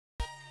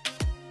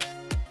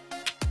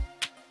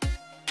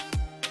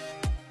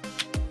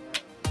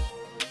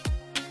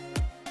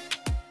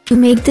To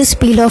make this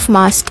peel-off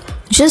mask,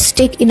 just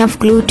take enough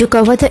glue to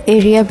cover the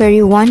area where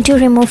you want to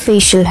remove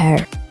facial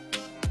hair.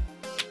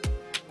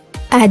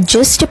 Add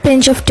just a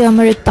pinch of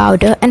turmeric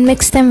powder and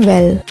mix them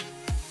well.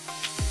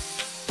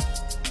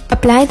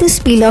 Apply this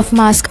peel-off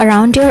mask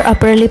around your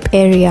upper lip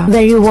area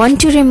where you want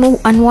to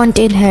remove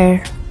unwanted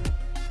hair.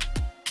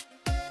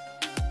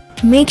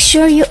 Make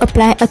sure you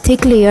apply a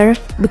thick layer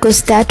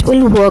because that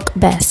will work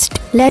best.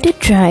 Let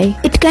it dry.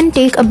 It can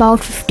take about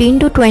 15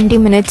 to 20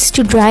 minutes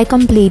to dry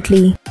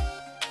completely.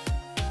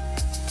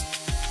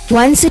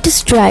 Once it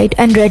is dried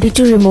and ready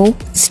to remove,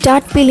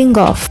 start peeling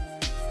off.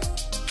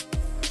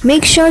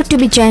 Make sure to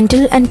be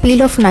gentle and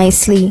peel off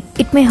nicely.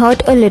 It may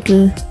hurt a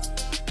little.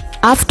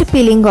 After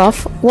peeling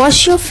off,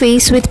 wash your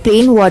face with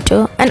plain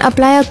water and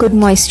apply a good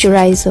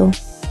moisturizer.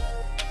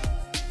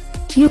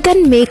 You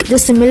can make the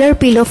similar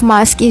peel-off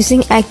mask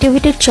using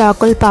activated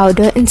charcoal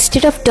powder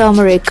instead of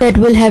turmeric that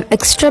will have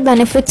extra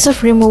benefits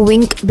of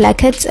removing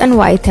blackheads and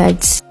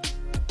whiteheads.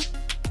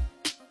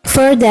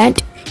 For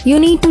that, you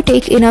need to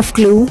take enough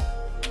glue,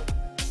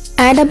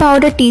 add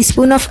about a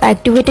teaspoon of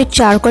activated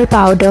charcoal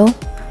powder,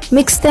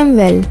 mix them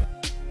well.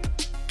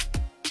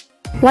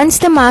 Once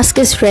the mask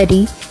is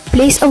ready,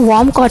 place a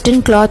warm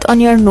cotton cloth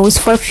on your nose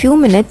for a few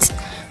minutes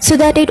so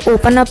that it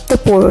opens up the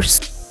pores.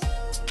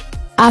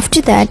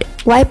 After that,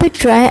 wipe it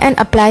dry and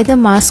apply the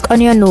mask on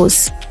your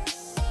nose.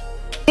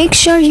 Make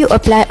sure you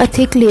apply a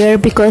thick layer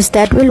because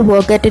that will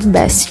work at it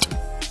best.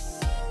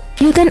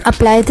 You can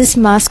apply this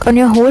mask on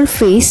your whole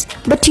face,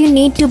 but you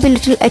need to be a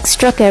little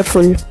extra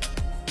careful.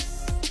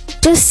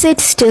 Just sit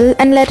still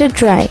and let it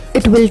dry.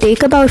 It will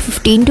take about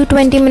 15 to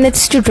 20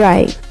 minutes to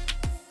dry.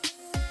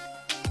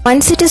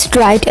 Once it is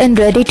dried and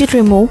ready to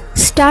remove,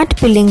 start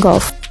peeling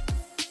off.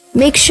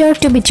 Make sure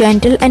to be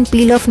gentle and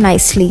peel off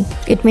nicely.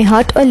 It may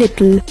hurt a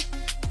little.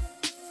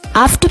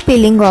 After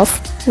peeling off,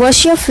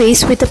 wash your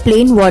face with a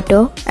plain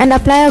water and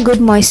apply a good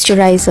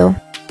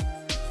moisturizer.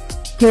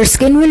 Your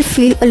skin will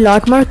feel a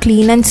lot more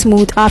clean and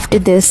smooth after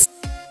this.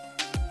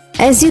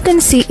 As you can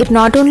see, it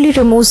not only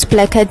removes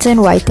blackheads and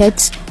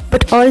whiteheads,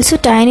 but also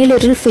tiny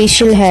little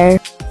facial hair,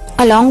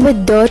 along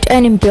with dirt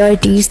and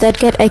impurities that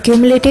get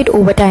accumulated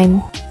over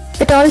time.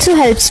 It also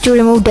helps to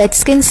remove dead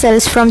skin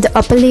cells from the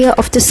upper layer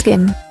of the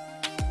skin.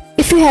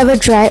 If you have a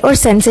dry or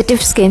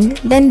sensitive skin,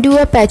 then do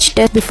a patch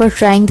test before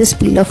trying this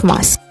peel-off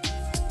mask.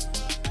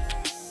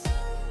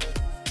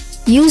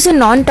 Use a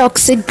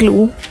non-toxic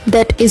glue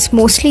that is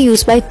mostly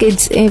used by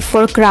kids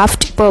for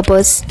craft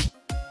purpose.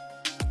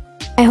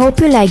 I hope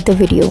you liked the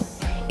video.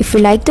 If you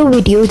liked the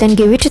video, then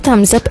give it a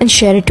thumbs up and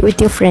share it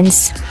with your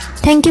friends.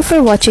 Thank you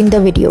for watching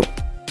the video.